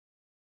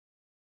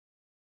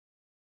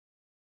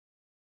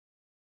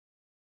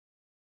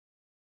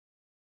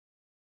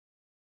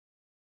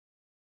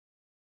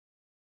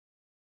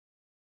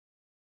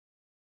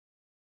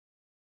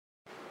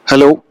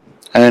Hello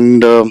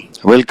and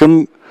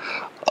welcome.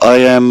 I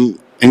am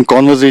in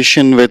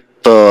conversation with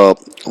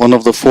one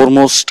of the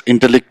foremost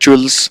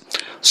intellectuals,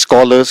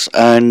 scholars,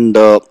 and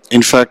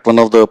in fact, one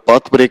of the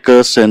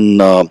pathbreakers in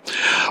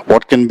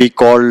what can be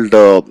called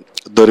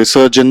the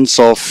resurgence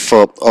of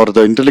or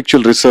the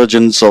intellectual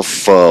resurgence of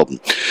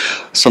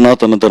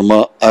Sanatana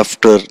Dharma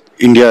after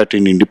India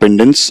attained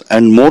independence,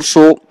 and more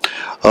so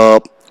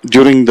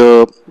during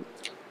the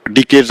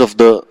decades of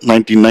the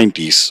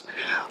 1990s.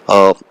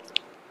 Uh,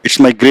 it's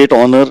my great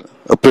honor,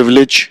 a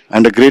privilege,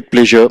 and a great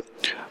pleasure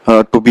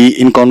to be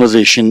in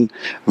conversation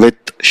with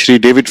Shri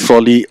David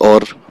Frawley or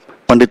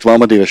Pandit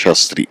Vamadeva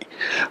Shastri.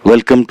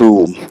 Welcome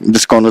to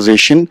this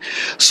conversation.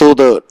 So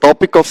the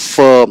topic of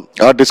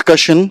our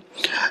discussion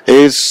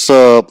is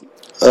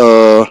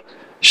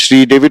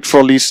Shri David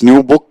Frawley's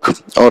new book,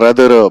 or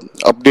rather a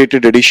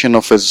updated edition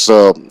of his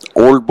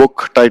old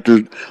book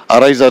titled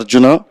Arise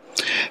Arjuna,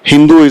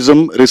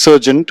 Hinduism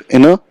Resurgent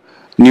in a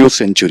New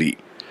Century.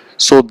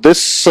 So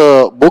this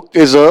book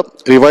is a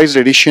revised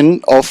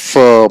edition of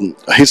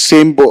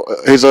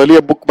his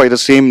earlier book by the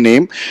same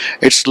name.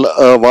 It's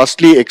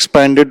vastly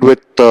expanded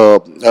with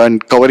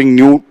and covering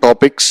new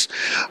topics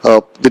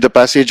with the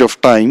passage of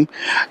time.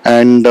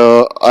 And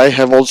I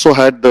have also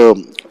had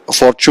the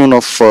fortune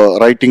of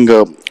writing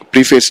a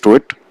preface to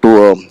it,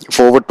 to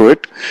forward to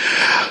it.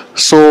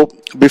 So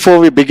before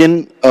we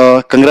begin,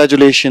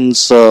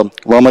 congratulations,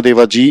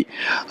 Vamadeva ji.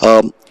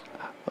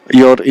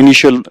 Your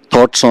initial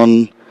thoughts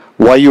on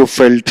why you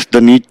felt the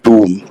need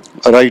to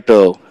write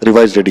a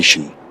revised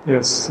edition.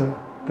 Yes,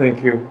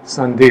 thank you,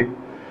 Sandeep.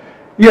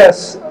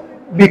 Yes,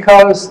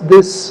 because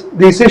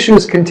these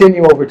issues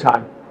continue over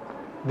time.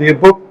 The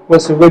book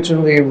was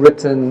originally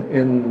written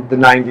in the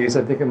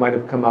 90s. I think it might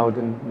have come out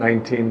in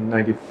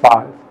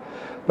 1995.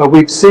 But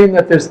we've seen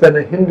that there's been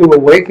a Hindu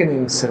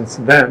awakening since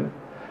then.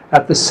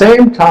 At the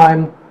same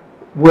time,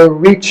 we're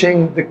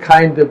reaching the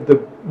kind of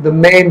the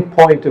main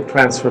point of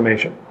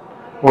transformation,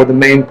 or the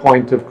main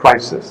point of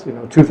crisis,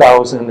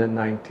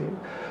 2019.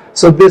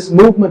 So this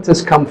movement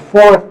has come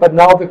forth, but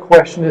now the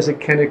question is,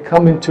 can it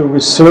come into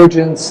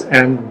resurgence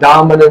and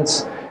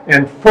dominance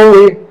and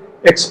fully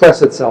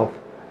express itself?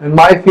 And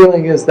my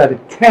feeling is that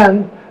it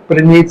can,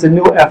 but it needs a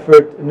new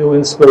effort, a new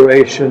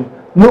inspiration,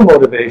 new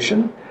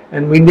motivation,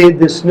 and we need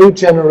this new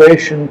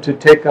generation to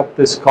take up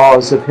this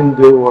cause of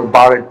Hindu or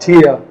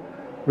Bharatiya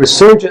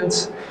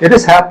resurgence. It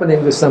is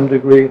happening to some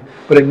degree,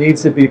 but it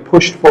needs to be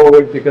pushed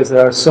forward because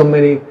there are so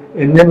many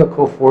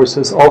inimical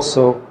forces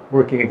also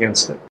working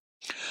against it.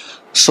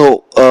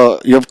 So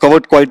you have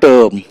covered quite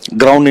a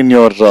ground in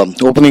your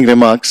opening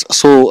remarks.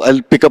 So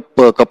I'll pick up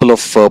a couple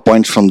of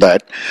points from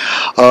that.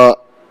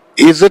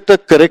 Is it a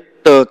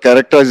correct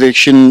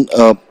characterization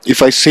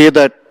if I say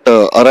that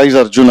Arise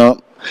Arjuna,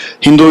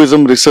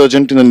 Hinduism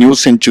resurgent in the new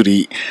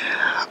century?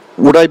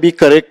 Would I be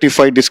correct if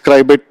I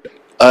describe it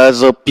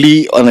as a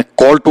plea and a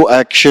call to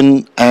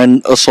action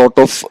and a sort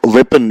of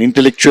weapon,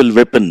 intellectual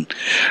weapon,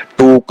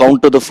 to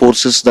counter the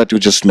forces that you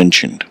just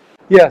mentioned?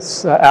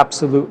 Yes,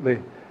 absolutely.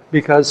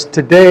 Because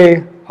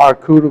today our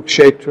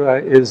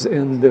Kurukshetra is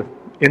in the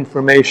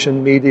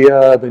information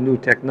media, the new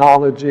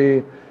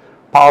technology,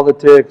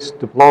 politics,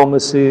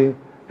 diplomacy,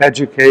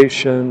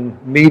 education,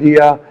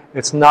 media.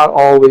 It's not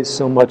always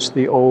so much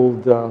the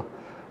old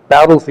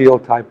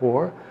battlefield type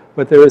war,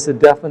 but there is a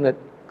definite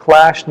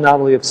clash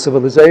not only of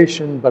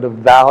civilization, but of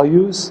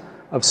values,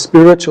 of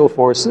spiritual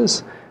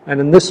forces. And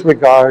in this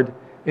regard,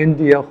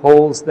 India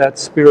holds that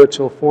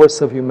spiritual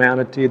force of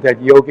humanity, that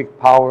yogic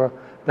power,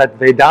 that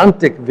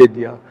Vedantic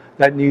Vidya,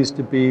 that needs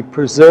to be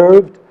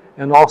preserved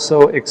and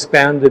also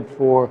expanded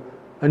for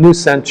a new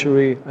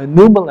century, a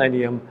new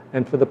millennium,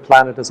 and for the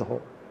planet as a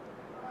whole.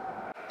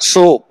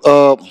 So,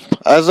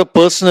 as a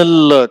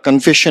personal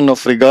confession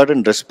of regard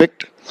and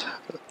respect,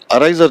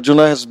 Arise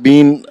Arjuna has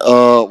been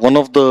one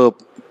of the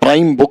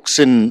prime books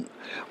in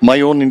my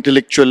own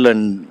intellectual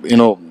and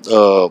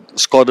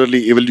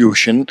scholarly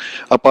evolution,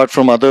 apart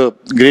from other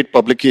great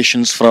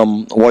publications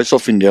from Voice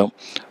of India.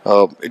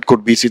 It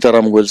could be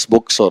Sitaram Goel's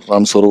books or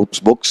Ram Swarup's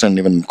books and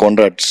even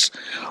Conrad's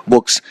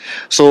books.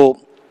 So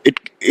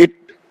it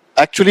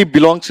actually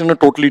belongs in a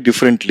totally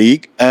different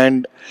league,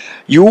 and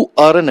you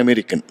are an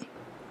American.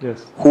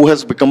 Yes. Who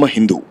has become a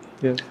Hindu.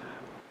 Yes.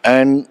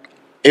 And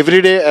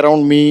every day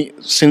around me,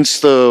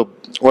 since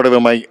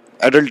my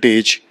adult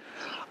age,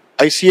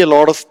 I see a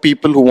lot of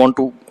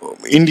people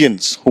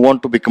Indians who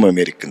want to become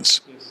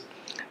Americans. Yes.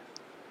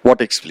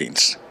 What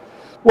explains?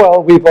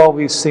 Well, we've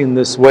always seen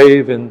this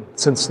wave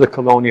since the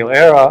colonial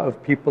era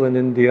of people in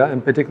India,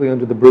 and particularly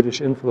under the British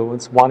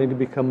influence, wanting to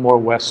become more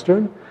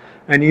Western.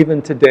 And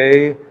even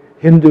today,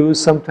 Hindus,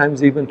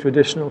 sometimes even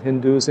traditional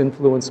Hindus,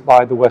 influenced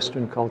by the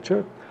Western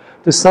culture.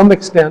 To some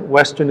extent,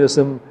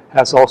 Westernism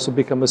has also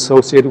become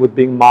associated with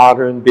being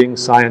modern, being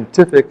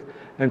scientific,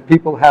 and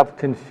people have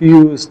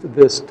confused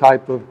this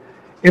type of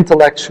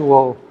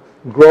intellectual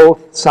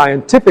growth,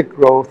 scientific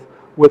growth,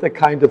 with a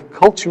kind of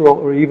cultural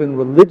or even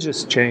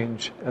religious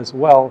change as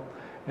well.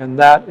 And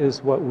that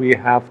is what we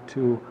have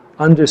to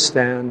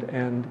understand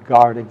and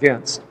guard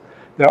against.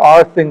 There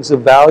are things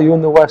of value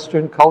in the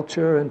Western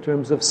culture in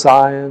terms of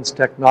science,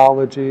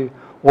 technology,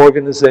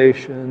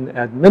 organization,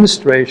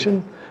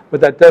 administration,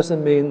 but that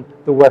doesn't mean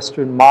the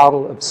Western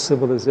model of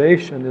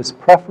civilization is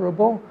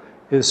preferable,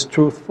 is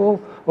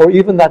truthful, or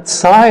even that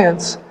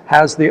science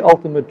has the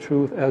ultimate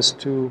truth as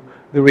to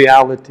the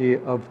reality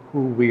of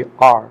who we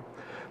are.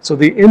 So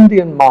the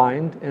Indian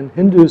mind, and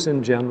Hindus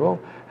in general,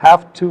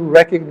 have to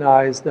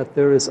recognize that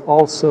there is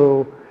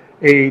also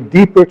a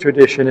deeper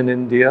tradition in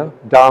India,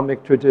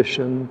 dharmic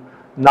tradition,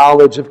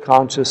 knowledge of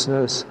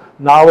consciousness,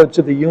 knowledge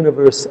of the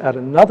universe at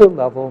another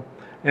level,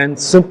 and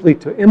simply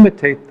to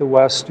imitate the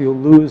West, you'll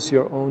lose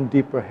your own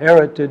deeper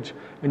heritage,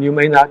 and you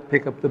may not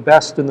pick up the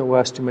best in the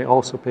West, you may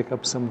also pick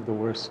up some of the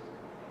worst.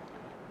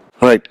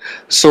 Right.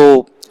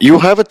 So you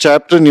have a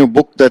chapter in your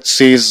book that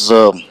says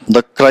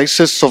the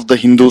crisis of the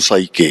Hindu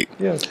psyche.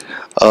 Yes.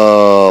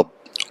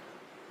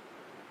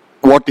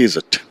 What is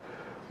it?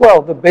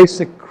 Well, the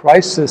basic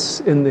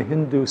crisis in the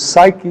Hindu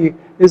psyche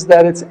is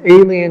that it's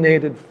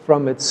alienated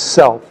from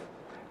itself.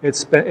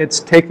 It's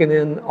taken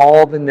in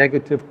all the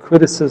negative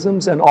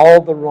criticisms and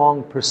all the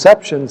wrong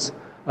perceptions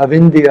of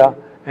India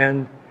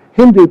and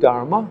Hindu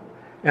Dharma.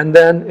 And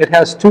then it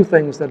has two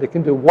things that it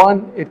can do.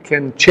 One, it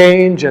can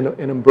change and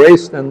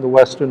embrace then the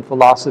Western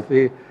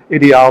philosophy,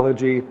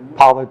 ideology,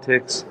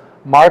 politics,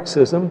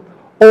 Marxism,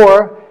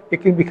 or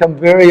it can become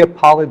very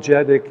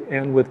apologetic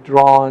and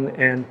withdrawn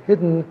and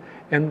hidden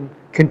and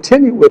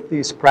continue with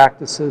these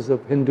practices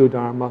of Hindu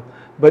Dharma,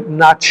 but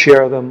not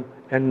share them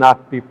and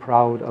not be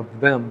proud of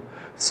them.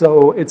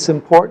 So it's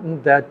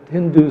important that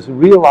Hindus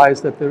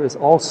realize that there is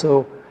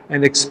also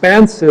an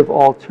expansive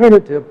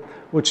alternative,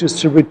 which is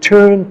to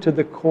return to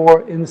the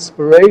core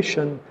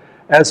inspiration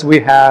as we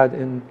had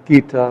in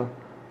Gita,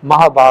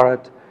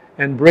 Mahabharata,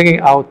 and bringing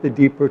out the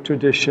deeper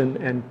tradition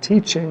and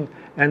teaching,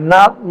 and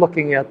not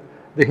looking at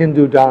the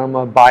Hindu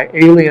Dharma by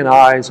alien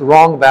eyes,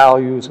 wrong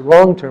values,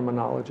 wrong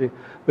terminology,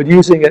 but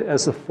using it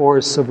as a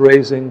force of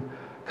raising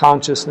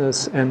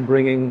consciousness and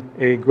bringing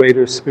a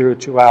greater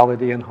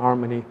spirituality and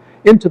harmony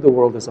into the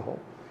world as a whole.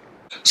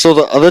 So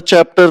the other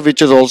chapter,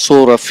 which is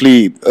also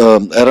roughly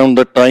around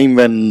the time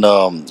when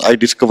I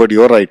discovered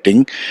your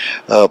writing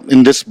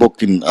in this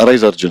book, in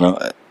Arise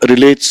Arjuna,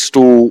 relates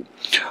to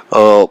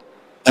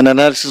an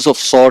analysis of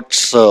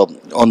sorts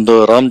on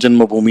the Ram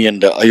Janmabhoomi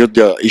and the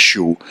Ayodhya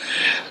issue.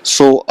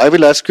 So I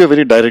will ask you a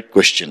very direct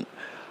question.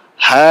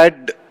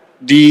 Had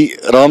the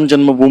Ram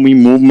Janmabhoomi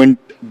movement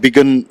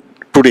begun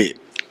today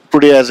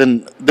as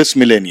in this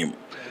millennium,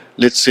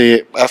 let's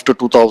say after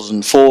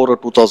 2004 or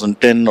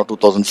 2010 or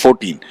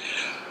 2014,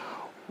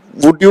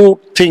 do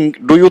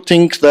you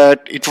think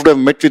that it would have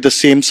met with the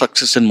same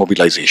success and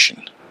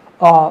mobilization?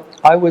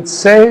 I would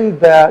say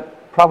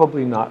that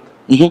probably not.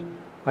 Mm-hmm.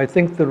 I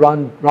think the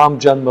Ram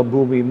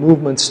Janmabhoomi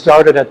movement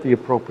started at the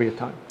appropriate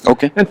time.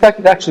 Okay. In fact,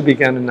 it actually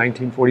began in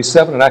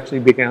 1947. It actually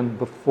began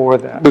before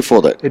that.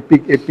 Before that. It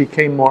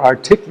became more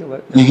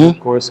articulate, and of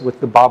course, with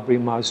the Babri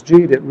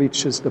Masjid, it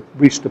reached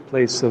a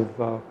place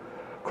of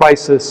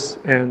crisis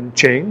and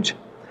change.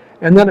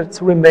 And then it's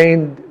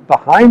remained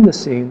behind the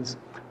scenes,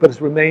 but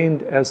it's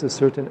remained as a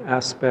certain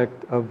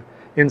aspect of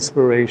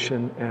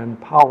inspiration and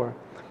power.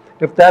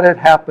 If that had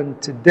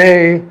happened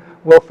today,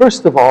 well,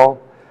 first of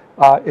all,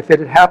 if it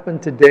had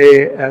happened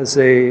today as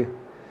a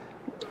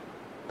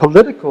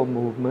political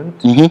movement,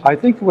 I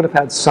think it would have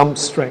had some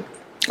strength.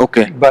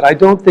 Okay. But I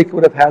don't think it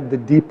would have had the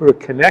deeper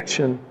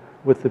connection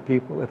with the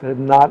people if it had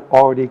not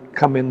already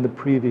come in the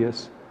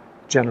previous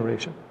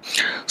generation.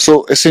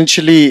 So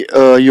essentially,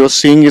 you're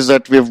saying is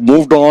that we've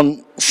moved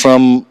on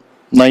from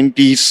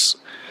 90s.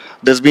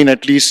 There's been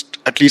at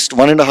least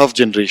 1.5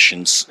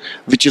 generations,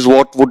 which is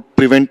what would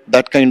prevent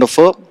that kind of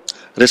a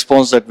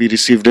response that we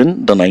received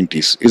in the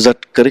 90s. Is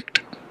that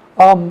correct?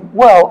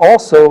 Well,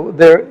 also,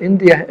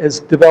 India is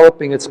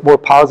developing its more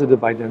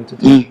positive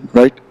identity.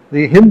 Right.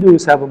 The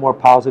Hindus have a more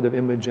positive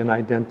image and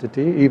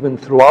identity, even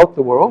throughout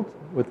the world,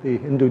 with the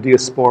Hindu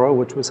diaspora,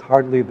 which was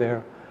hardly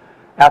there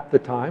at the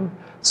time.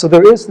 So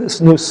there is this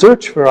new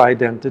search for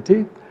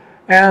identity,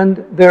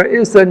 and there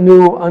is a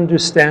new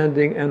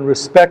understanding and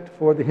respect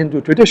for the Hindu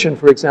tradition.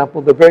 For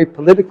example, the very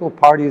political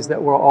parties that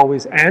were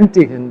always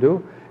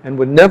anti-Hindu and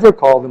would never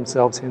call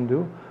themselves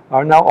Hindu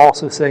are now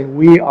also saying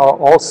we are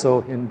also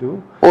Hindu.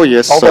 Oh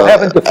yes. Although they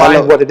haven't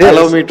defined what it is.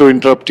 Allow me to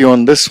interrupt you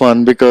on this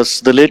one, because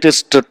the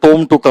latest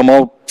tome to come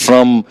out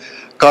from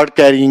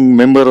card-carrying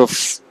member of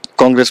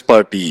Congress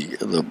Party,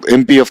 the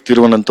MP of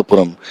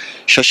Thiruvananthapuram,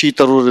 Shashi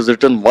Tharoor, has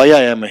written, "Why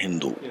I am a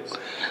Hindu." Yes.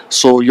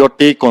 So your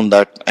take on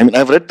that? I mean,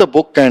 I've read the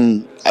book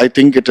and I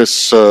think it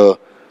is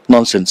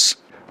nonsense.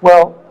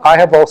 Well, I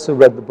have also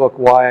read the book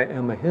Why I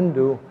Am a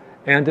Hindu,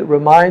 and it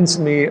reminds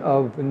me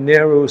of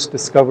Nehru's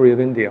discovery of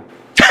India.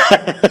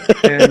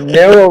 And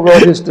Nehru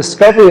wrote his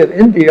discovery of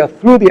India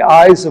through the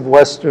eyes of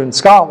Western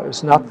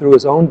scholars, not through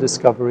his own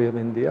discovery of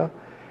India.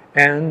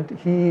 And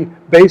he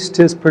based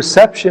his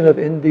perception of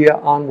India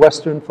on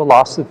Western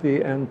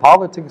philosophy and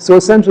politics. So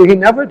essentially, he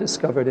never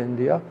discovered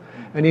India,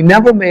 and he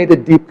never made a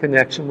deep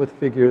connection with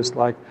figures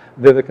like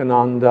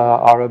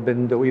Vivekananda,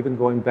 Aurobindo, even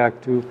going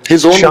back to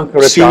his own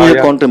Shankaracharya.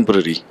 senior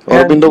contemporary.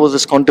 Aurobindo was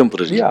his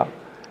contemporary.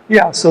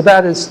 Yeah. So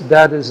that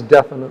is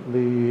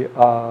definitely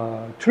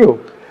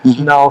true.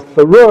 Now,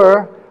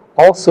 Thoreau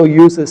also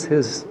uses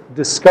his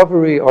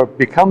discovery or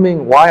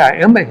becoming why I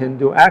am a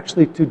Hindu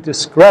actually to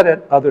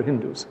discredit other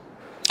Hindus,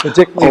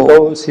 particularly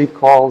those he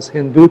calls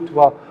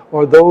Hindutva,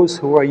 or those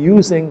who are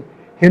using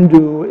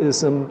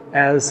Hinduism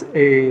as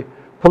a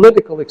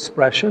political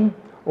expression,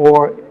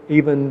 or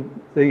even,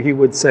 he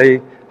would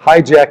say,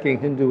 hijacking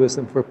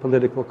Hinduism for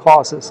political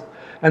causes.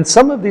 And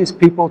some of these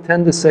people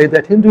tend to say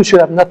that Hindus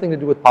should have nothing to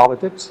do with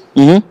politics,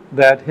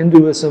 that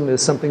Hinduism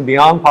is something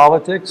beyond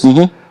politics,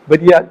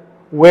 but yet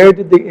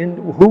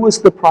who was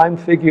the prime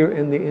figure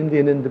in the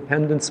Indian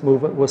independence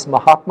movement was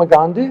Mahatma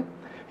Gandhi.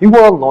 He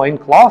wore a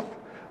loincloth.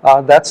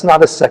 That's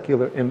not a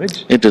secular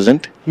image. It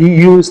isn't. He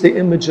used the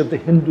image of the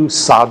Hindu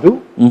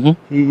sadhu.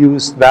 He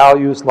used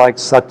values like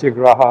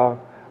satyagraha,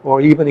 or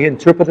even he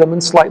interpreted them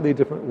in slightly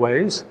different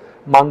ways,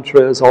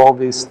 mantras, all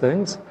these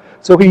things.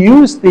 So he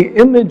used the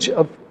image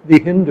of the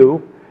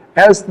Hindu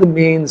as the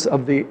means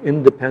of the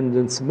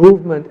independence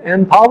movement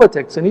and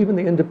politics, and even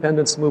the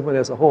independence movement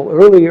as a whole.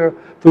 Earlier,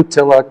 through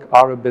Tilak,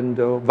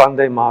 Aurobindo,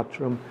 Vande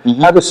Mataram,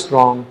 had a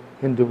strong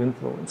Hindu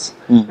influence.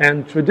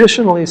 And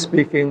traditionally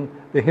speaking,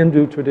 the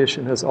Hindu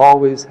tradition has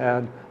always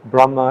had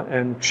Brahma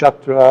and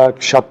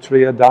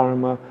Kshatriya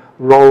Dharma,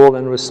 role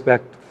and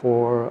respect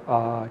for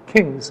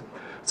kings.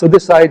 So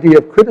this idea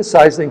of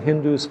criticizing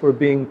Hindus for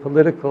being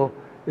political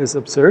is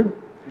absurd.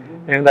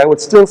 And I would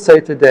still say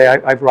today,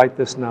 I write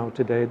this now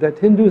today, that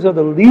Hindus are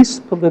the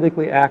least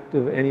politically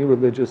active of any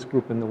religious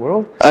group in the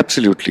world.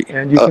 Absolutely.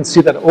 And you can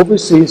see that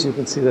overseas, you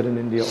can see that in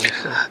India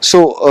also.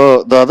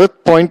 So the other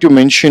point you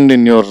mentioned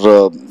in your,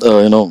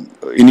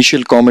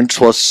 initial comments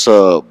was,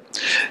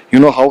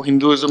 how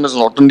Hinduism has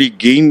not only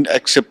gained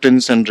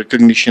acceptance and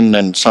recognition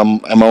and some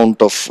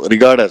amount of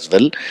regard as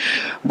well,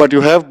 but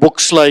you have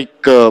books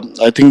like,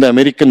 I think, the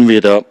American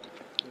Veda,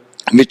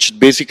 which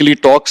basically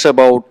talks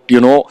about,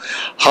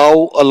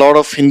 how a lot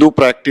of Hindu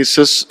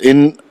practices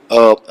in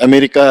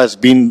America has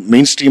been,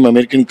 mainstream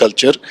American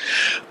culture,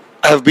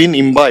 have been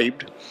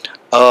imbibed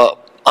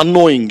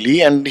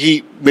unknowingly, and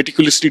he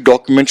meticulously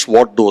documents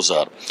what those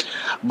are.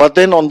 But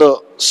then on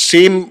the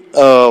same,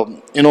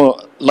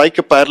 like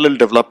a parallel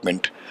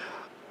development,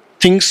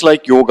 things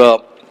like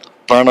yoga,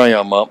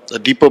 pranayama, the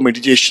deeper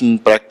meditation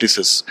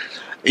practices,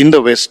 in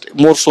the West,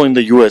 more so in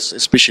the US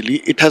especially,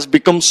 it has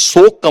become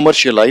so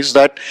commercialized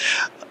that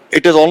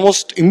it is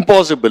almost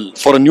impossible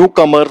for a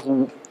newcomer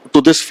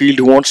to this field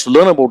who wants to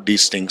learn about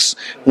these things,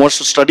 who wants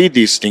to study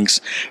these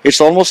things.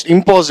 It's almost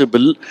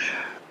impossible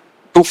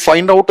to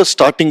find out a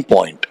starting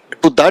point.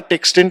 To that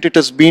extent, it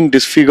has been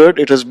disfigured,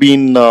 it has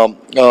been,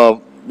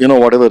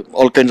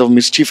 all kinds of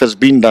mischief has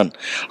been done.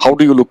 How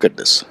do you look at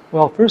this?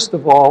 Well, first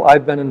of all,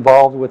 I've been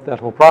involved with that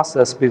whole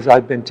process because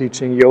I've been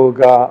teaching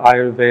yoga,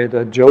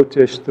 Ayurveda,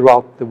 Jyotish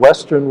throughout the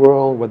Western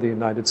world, whether the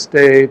United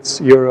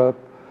States, Europe,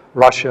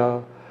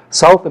 Russia,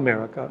 South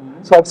America.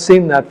 So I've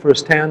seen that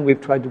firsthand.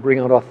 We've tried to bring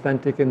out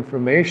authentic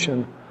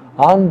information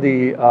on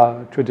the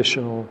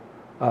traditional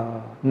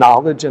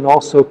knowledge and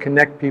also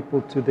connect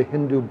people to the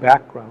Hindu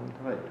background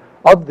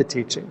of the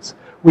teachings.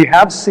 We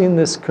have seen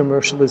this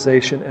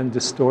commercialization and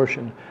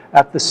distortion.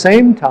 At the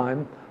same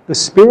time, the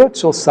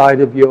spiritual side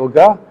of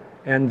yoga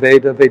and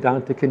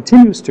Vedanta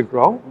continues to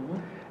grow.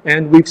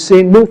 And we've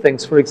seen new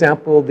things. For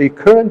example, the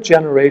current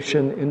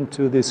generation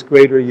into this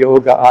greater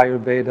yoga,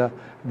 Ayurveda,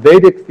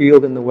 Vedic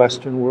field in the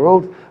Western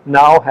world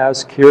now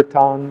has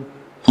kirtan,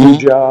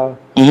 puja,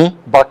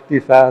 bhakti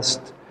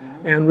fast,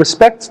 and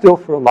respect still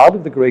for a lot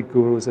of the great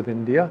gurus of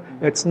India.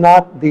 It's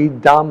not the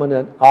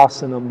dominant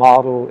asana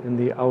model in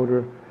the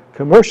outer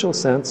commercial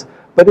sense,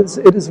 but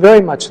it is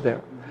very much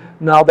there.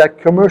 Now that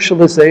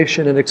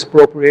commercialization and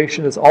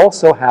expropriation is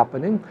also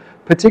happening,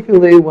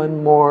 particularly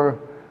when more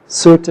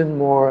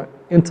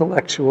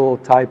intellectual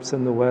types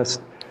in the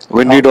West.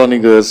 Wendy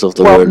Donigers of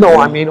the world. No,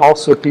 I mean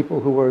also people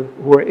who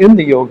are in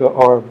the yoga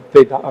or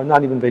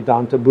not even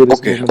Vedanta,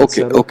 Buddhist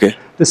movement,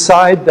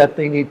 decide that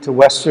they need to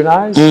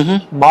westernize,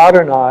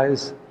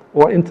 modernize,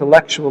 or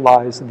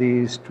intellectualize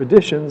these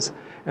traditions.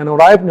 And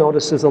what I've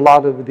noticed is a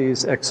lot of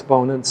these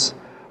exponents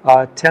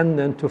tend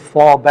then to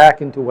fall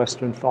back into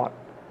Western thought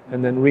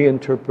and then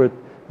reinterpret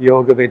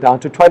yoga,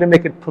 Vedanta, try to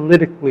make it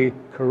politically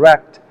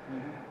correct,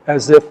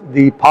 as if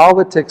the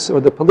politics or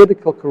the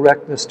political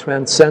correctness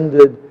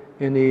transcended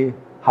any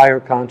higher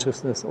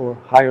consciousness or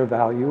higher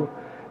value,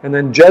 and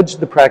then judge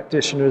the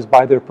practitioners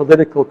by their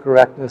political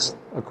correctness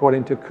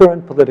according to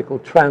current political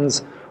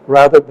trends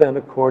rather than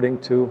according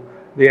to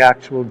the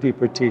actual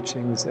deeper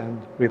teachings and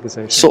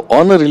realizations. So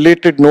on a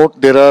related note,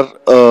 there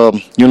are,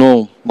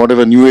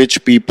 whatever New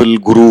Age people,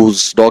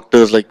 gurus,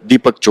 doctors like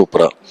Deepak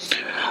Chopra,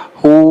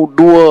 who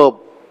do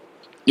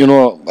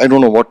I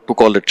don't know what to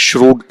call it,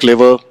 shrewd,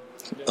 clever,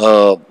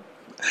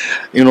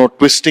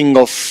 twisting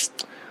of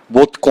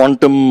both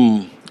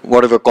quantum,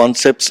 whatever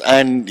concepts,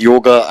 and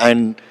yoga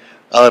and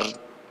our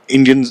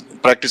Indian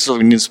practice of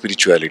Indian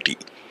spirituality.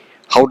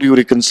 How do you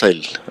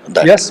reconcile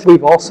that? Yes,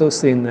 we've also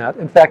seen that.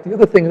 In fact, the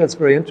other thing that's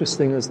very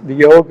interesting is the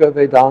yoga,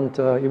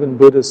 Vedanta, even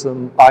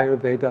Buddhism,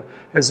 Ayurveda,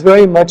 has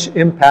very much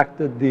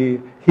impacted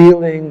the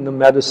healing, the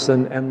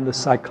medicine, and the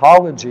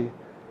psychology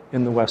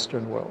in the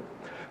Western world.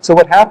 So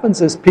what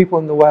happens is people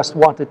in the West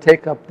want to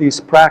take up these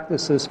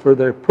practices for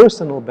their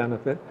personal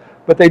benefit,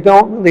 but they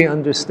don't really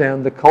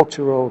understand the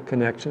cultural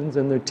connections,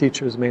 and their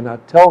teachers may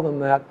not tell them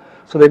that.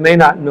 So they may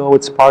not know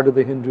it's part of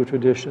the Hindu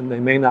tradition. They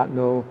may not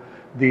know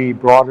the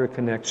broader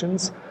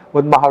connections.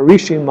 What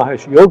Maharishi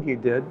Mahesh Yogi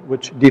did,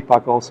 which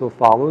Deepak also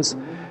follows,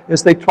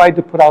 is they tried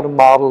to put out a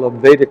model of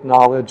Vedic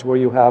knowledge where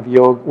you have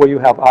yoga, where you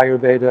have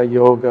Ayurveda,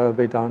 yoga,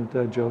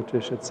 Vedanta,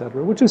 Jyotish,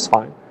 etc., which is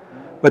fine.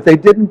 But they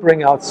didn't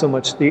bring out so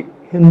much the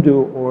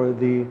Hindu or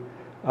the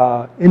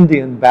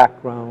Indian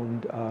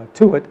background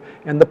to it.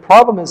 And the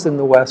problem is in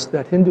the West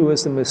that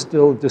Hinduism is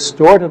still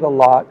distorted a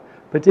lot,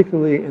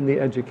 particularly in the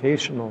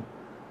educational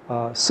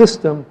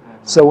system.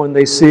 So when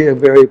they see a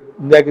very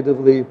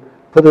negatively,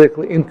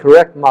 politically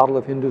incorrect model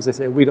of Hindus, they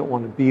say, we don't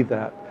want to be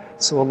that.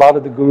 So a lot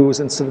of the gurus,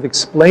 instead of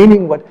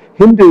explaining what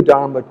Hindu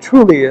Dharma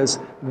truly is,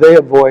 they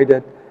avoid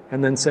it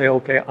and then say,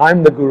 okay,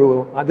 I'm the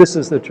guru, this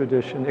is the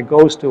tradition, it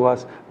goes to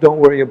us, don't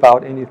worry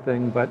about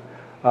anything but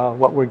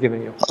what we're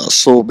giving you.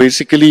 So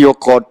basically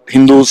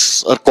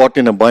Hindus are caught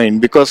in a bind,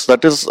 because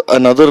that is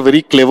another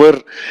very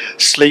clever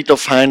sleight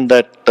of hand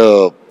that,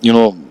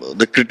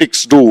 the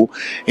critics do,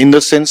 in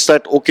the sense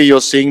that, okay,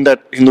 you're saying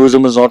that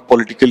Hinduism is not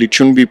political, it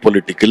shouldn't be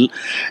political.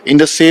 In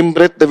the same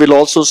breath, they will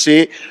also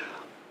say,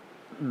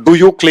 do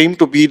you claim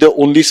to be the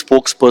only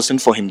spokesperson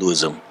for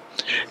Hinduism?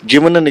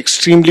 Given an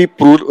extremely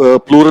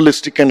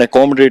pluralistic and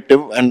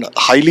accommodative and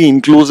highly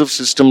inclusive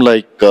system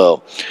like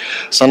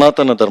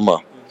Sanatana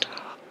Dharma,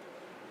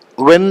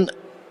 when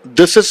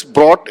this is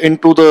brought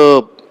into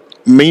the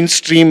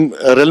mainstream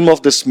realm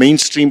of this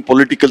mainstream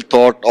political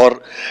thought,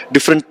 or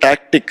different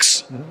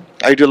tactics,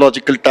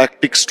 ideological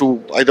tactics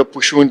to either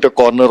push you into a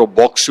corner or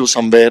box you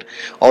somewhere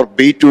or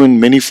bait you in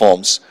many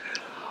forms,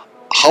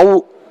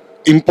 how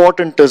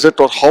important is it,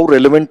 or how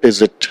relevant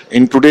is it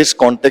in today's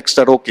context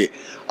that, okay,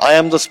 I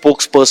am the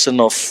spokesperson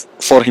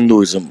for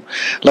Hinduism?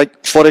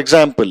 Like, for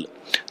example,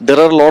 there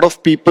are a lot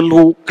of people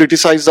who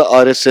criticize the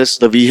RSS,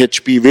 the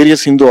VHP,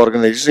 various Hindu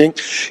organizations, saying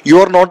you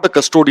are not the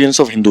custodians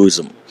of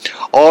Hinduism.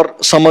 Or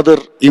some other,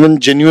 even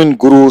genuine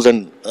gurus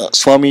and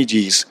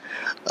Swamijis,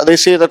 they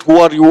say that, who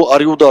are you?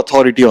 Are you the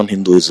authority on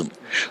Hinduism?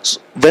 So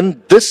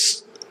when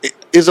this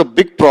is a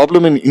big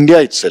problem in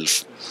India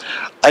itself,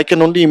 I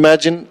can only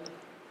imagine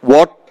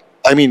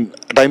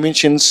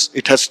dimensions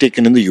it has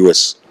taken in the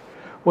US.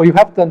 Well, you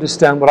have to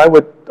understand what I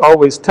would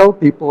always tell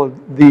people,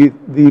 the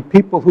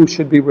people who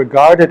should be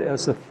regarded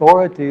as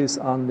authorities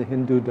on the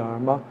Hindu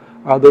Dharma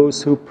are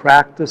those who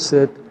practice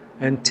it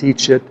and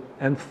teach it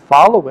and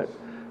follow it.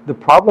 The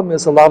problem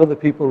is a lot of the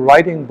people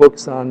writing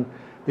books on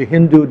the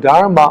Hindu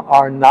Dharma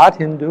are not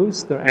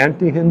Hindus, they're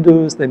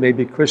anti-Hindus, they may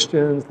be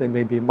Christians, they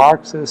may be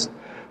Marxists,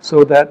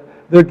 so that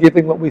they're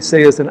giving what we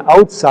say is an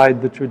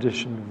outside the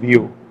tradition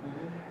view.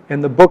 In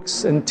the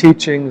books and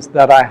teachings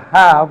that I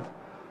have,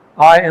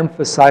 I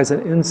emphasize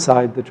an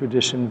inside the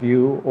tradition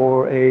view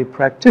or a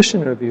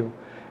practitioner view.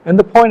 And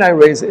the point I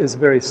raise is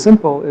very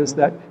simple, is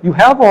that you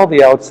have all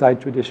the outside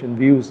tradition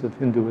views of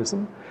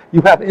Hinduism.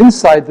 You have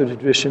inside the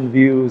tradition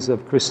views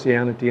of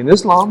Christianity and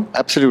Islam.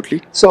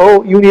 Absolutely.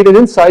 So you need an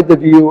inside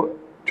the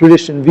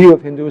tradition view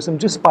of Hinduism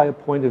just by a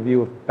point of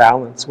view of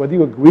balance. Whether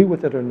you agree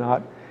with it or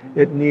not,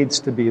 it needs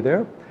to be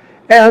there.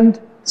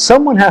 And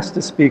someone has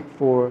to speak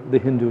for the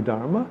Hindu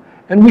Dharma.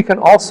 And we can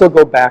also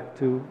go back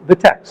to the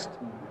text.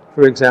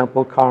 For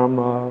example,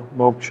 karma,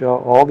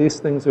 moksha, all these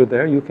things are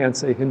there. You can't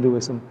say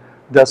Hinduism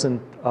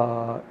doesn't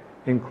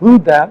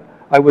include that.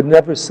 I would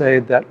never say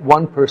that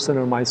one person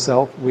or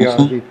myself, we are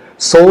the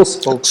sole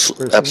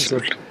spokespersons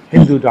of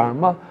Hindu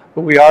Dharma,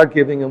 but we are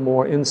giving a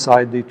more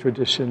inside the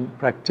tradition,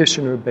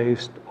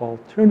 practitioner-based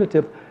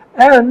alternative.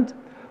 And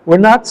we're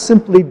not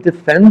simply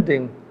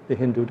defending the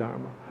Hindu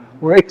Dharma.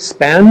 We're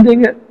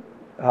expanding it.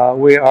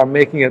 We are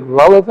making it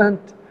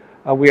relevant.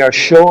 We are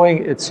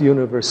showing its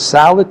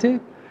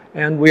universality.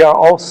 And we are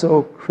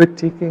also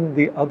critiquing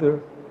the other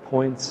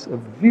points of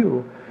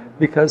view,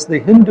 because the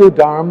Hindu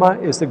Dharma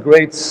is the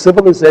great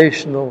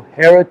civilizational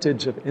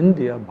heritage of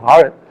India,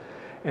 Bharat,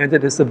 and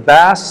it is a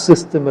vast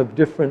system of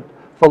different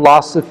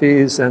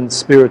philosophies and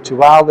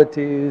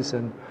spiritualities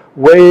and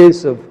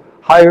ways of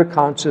higher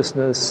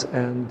consciousness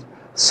and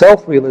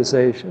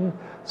self-realization.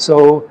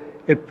 So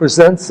it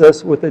presents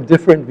us with a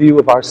different view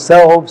of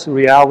ourselves,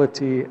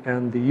 reality,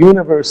 and the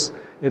universe.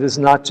 It is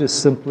not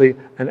just simply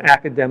an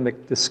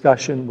academic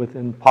discussion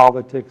within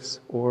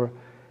politics or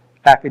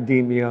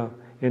academia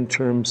in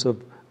terms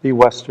of the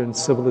Western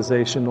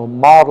civilizational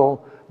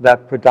model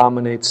that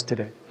predominates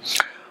today.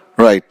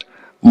 Right.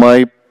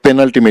 My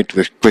penultimate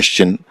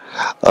question.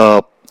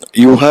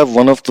 you have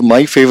one of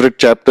my favorite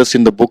chapters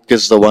in the book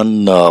is the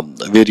one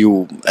where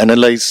you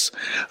analyze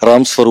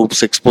Ram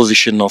Swaroop's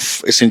exposition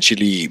of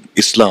essentially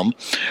Islam.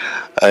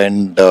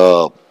 And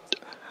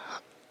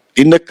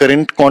in the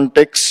current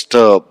context,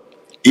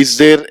 is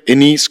there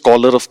any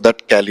scholar of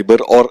that caliber,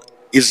 or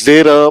is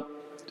there a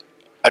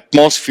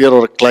atmosphere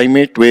or a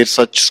climate where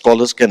such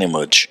scholars can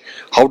emerge?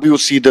 How do you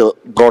see the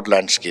broad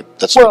landscape?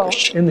 That's my Well,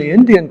 question. in the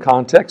Indian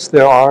context,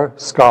 there are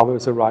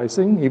scholars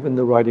arising, even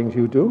the writings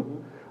you do,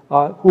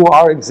 who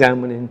are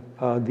examining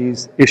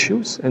these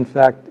issues. In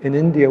fact, in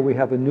India, we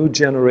have a new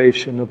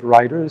generation of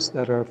writers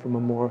that are from a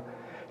more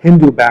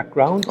Hindu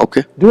background,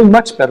 Okay. doing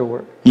much better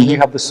work. We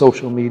have the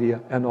social media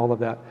and all of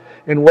that.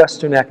 In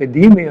Western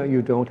academia,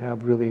 you don't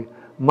have really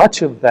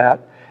much of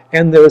that.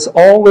 And there's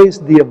always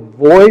the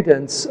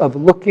avoidance of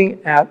looking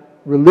at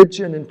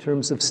religion in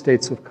terms of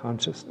states of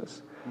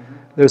consciousness.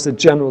 There's a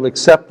general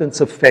acceptance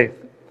of faith,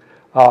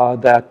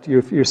 that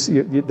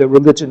the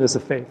religion is a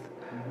faith.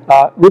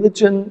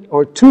 Religion,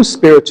 or true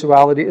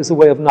spirituality, is a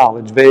way of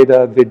knowledge.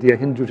 Veda, Vidya,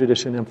 Hindu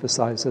tradition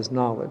emphasizes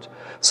knowledge.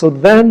 So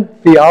then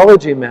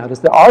theology matters.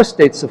 There are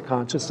states of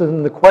consciousness,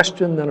 and the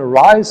question then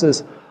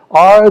arises,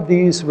 are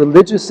these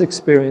religious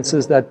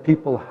experiences that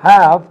people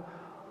have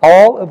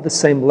all of the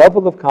same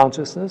level of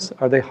consciousness?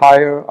 Are they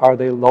higher? Are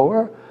they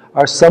lower?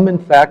 Are some, in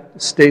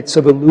fact, states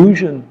of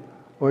illusion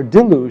or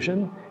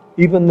delusion,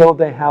 even though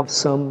they have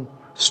some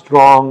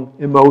strong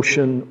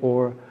emotion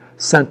or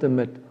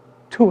sentiment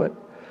to it?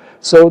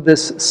 So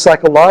this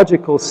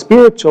psychological,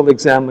 spiritual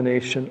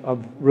examination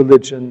of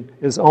religion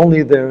is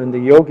only there in the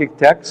yogic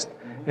text,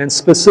 and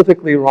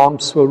specifically Ram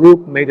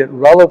Swaroop made it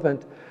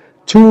relevant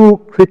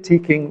to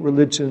critiquing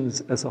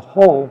religions as a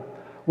whole,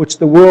 which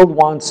the world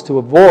wants to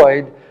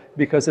avoid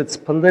because it's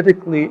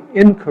politically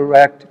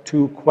incorrect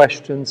to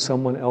question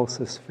someone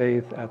else's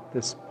faith at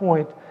this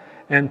point,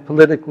 and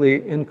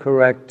politically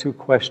incorrect to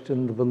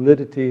question the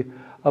validity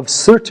of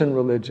certain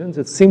religions.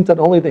 It seems that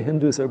only the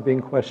Hindus are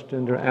being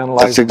questioned or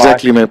analyzed. That's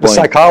exactly by my the point.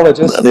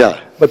 psychologists. Yeah.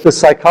 But the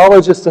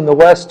psychologists in the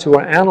West who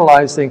are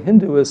analyzing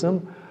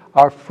Hinduism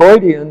are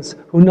Freudians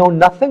who know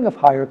nothing of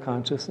higher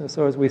consciousness,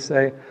 or as we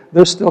say,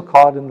 they're still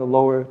caught in the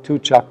lower two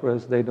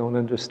chakras. They don't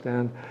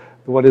understand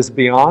what is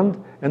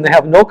beyond, and they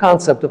have no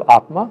concept of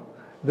Atma.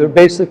 They're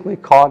basically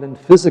caught in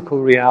physical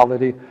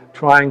reality,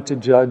 trying to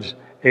judge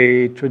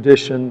a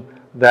tradition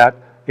that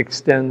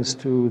extends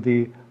to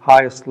the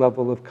highest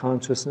level of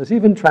consciousness,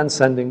 even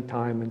transcending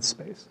time and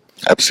space.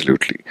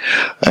 Absolutely.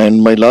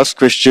 And my last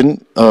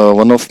question,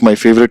 one of my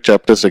favorite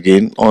chapters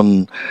again,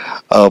 on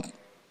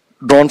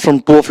drawn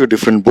from two of your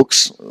different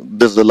books.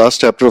 This is the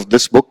last chapter of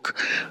this book,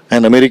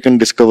 An American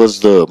Discovers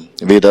the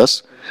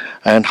Vedas,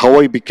 and How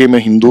I Became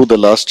a Hindu, the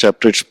last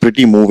chapter. It's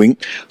pretty moving.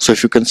 So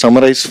if you can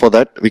summarize for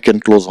that, we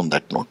can close on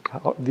that note.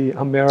 The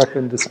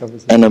American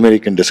discovers. An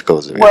American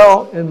Discovers the Vedas.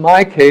 Well, in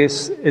my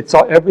case,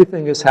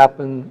 everything has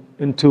happened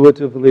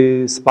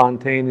intuitively,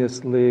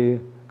 spontaneously,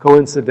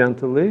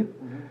 coincidentally.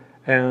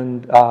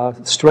 And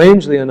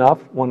strangely enough,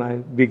 when I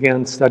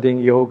began studying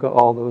yoga,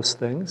 all those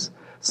things,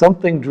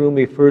 something drew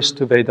me first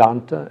to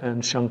Vedanta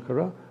and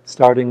Shankara,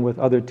 starting with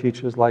other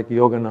teachers like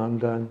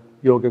Yogananda and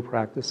yoga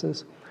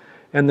practices,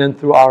 and then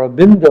through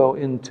Aurobindo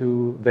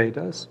into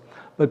Vedas.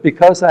 But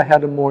because I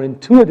had a more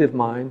intuitive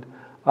mind,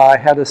 I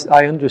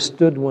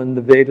understood when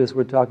the Vedas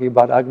were talking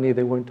about Agni,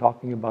 they weren't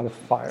talking about a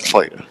fire.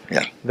 Fire,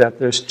 yeah. That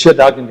there's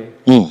Chidagni,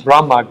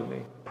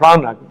 Brahmagni,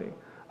 Pranagni.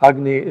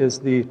 Agni is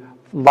the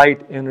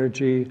light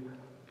energy,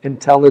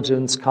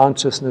 intelligence,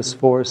 consciousness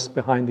force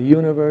behind the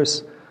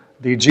universe.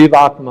 The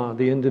Jivatma,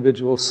 the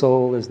individual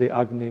soul, is the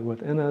Agni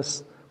within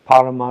us.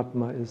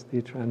 Paramatma is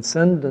the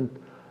transcendent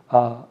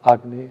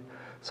Agni.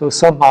 So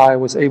somehow I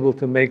was able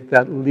to make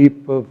that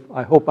leap of,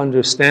 I hope,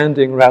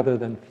 understanding rather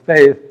than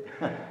faith,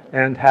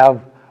 and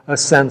have a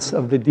sense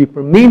of the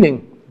deeper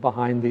meaning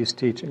behind these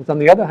teachings. On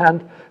the other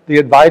hand, the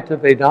Advaita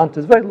Vedanta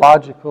is very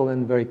logical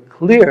and very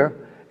clear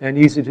and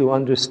easy to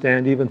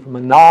understand even from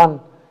a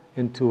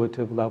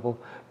non-intuitive level,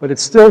 but it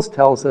still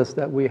tells us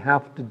that we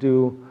have to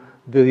do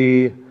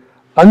the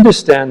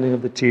understanding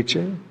of the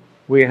teaching,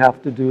 we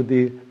have to do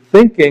the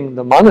thinking,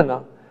 the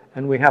manana,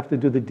 and we have to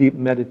do the deep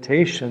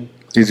meditation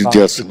about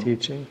the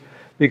teaching.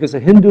 Because the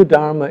Hindu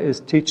Dharma is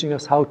teaching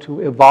us how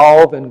to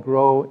evolve and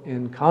grow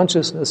in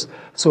consciousness.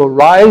 So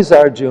Rise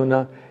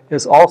Arjuna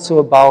is also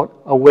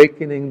about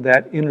awakening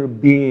that inner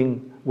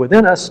being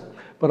within us,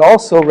 but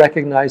also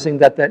recognizing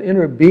that that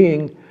inner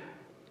being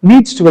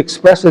needs to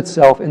express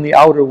itself in the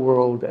outer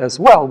world as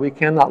well. We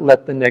cannot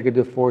let the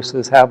negative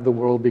forces have the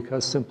world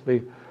because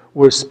simply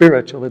we're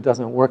spiritual. It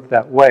doesn't work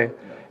that way.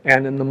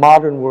 And in the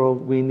modern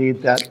world, we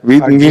need that. We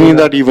need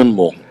that even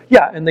more.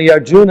 Yeah, and the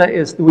Arjuna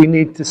is we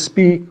need to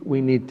speak,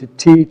 we need to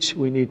teach,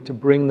 we need to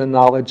bring the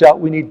knowledge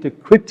out, we need to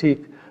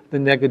critique the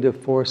negative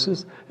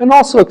forces, and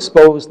also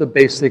expose the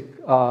basic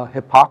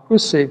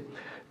hypocrisy,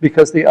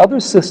 because the other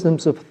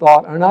systems of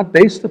thought are not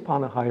based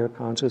upon a higher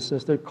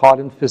consciousness. They're caught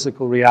in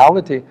physical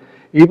reality.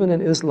 Even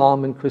in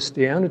Islam and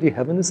Christianity,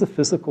 heaven is a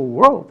physical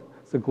world.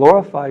 It's a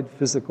glorified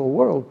physical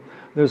world.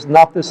 There's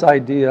not this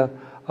idea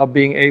of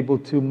being able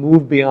to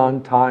move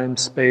beyond time,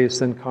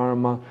 space, and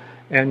karma,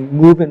 and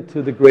move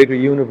into the greater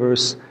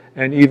universe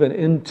and even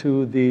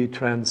into the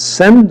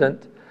transcendent.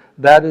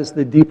 That is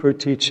the deeper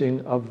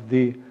teaching of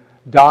the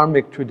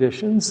Dharmic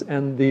traditions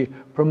and the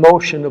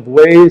promotion of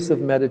ways of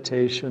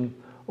meditation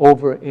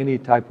over any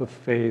type of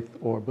faith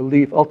or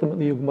belief.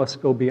 Ultimately, you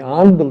must go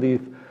beyond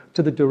belief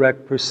to the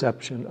direct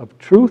perception of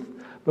truth,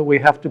 but we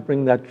have to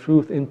bring that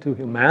truth into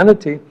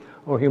humanity,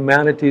 or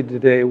humanity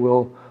today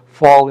will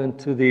fall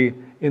into the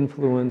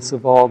influence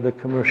of all the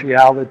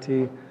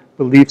commerciality,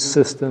 belief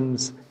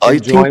systems,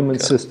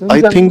 enjoyment systems,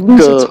 and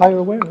lose its higher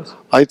awareness.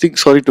 I think,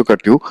 sorry to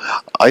cut you,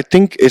 I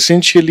think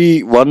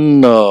essentially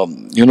one,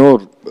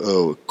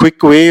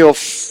 quick way of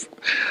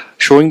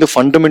showing the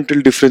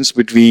fundamental difference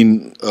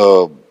between,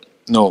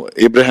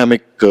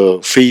 Abrahamic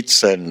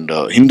faiths and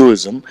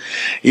Hinduism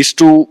is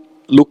to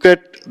look at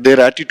their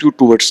attitude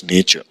towards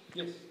nature.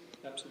 Yes,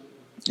 absolutely.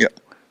 Yeah.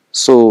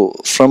 So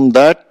from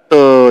that,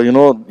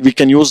 we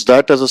can use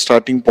that as a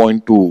starting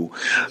point to,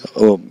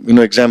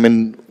 examine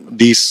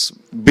these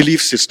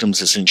belief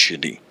systems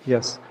essentially.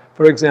 Yes.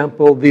 For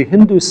example, the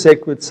Hindu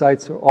sacred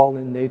sites are all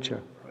in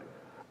nature.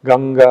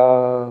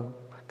 Ganga,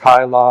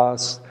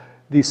 Kailas.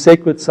 The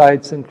sacred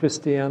sites in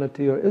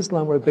Christianity or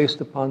Islam are based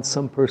upon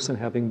some person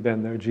having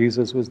been there.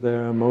 Jesus was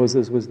there,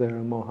 Moses was there,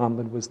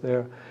 Muhammad was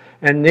there.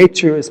 And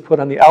nature is put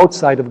on the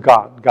outside of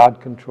God.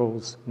 God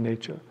controls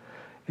nature.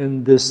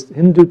 In this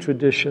Hindu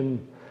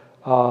tradition,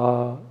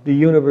 the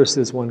universe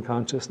is one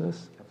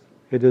consciousness.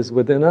 It is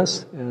within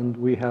us, and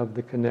we have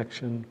the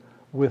connection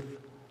with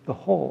the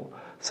whole.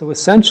 So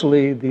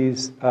essentially,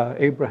 these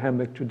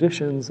Abrahamic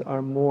traditions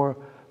are more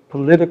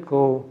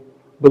political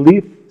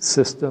belief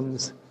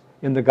systems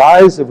in the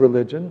guise of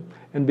religion,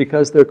 and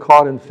because they're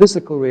caught in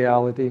physical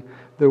reality,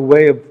 their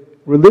way of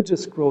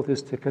religious growth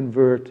is to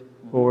convert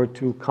or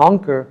to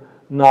conquer,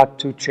 not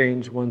to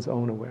change one's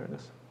own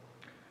awareness.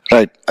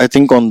 Right. I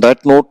think on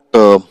that note,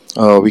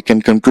 we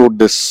can conclude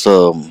this,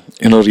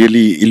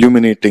 really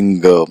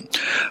illuminating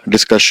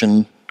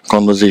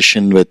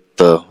conversation with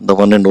the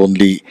one and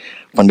only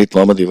Pandit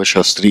Vamadeva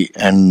Shastri.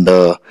 And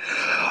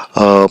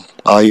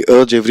I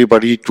urge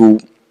everybody to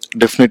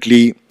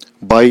definitely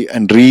buy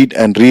and read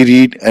and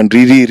reread and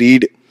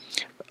re-read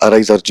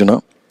Arise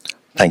Arjuna.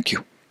 Thank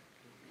you.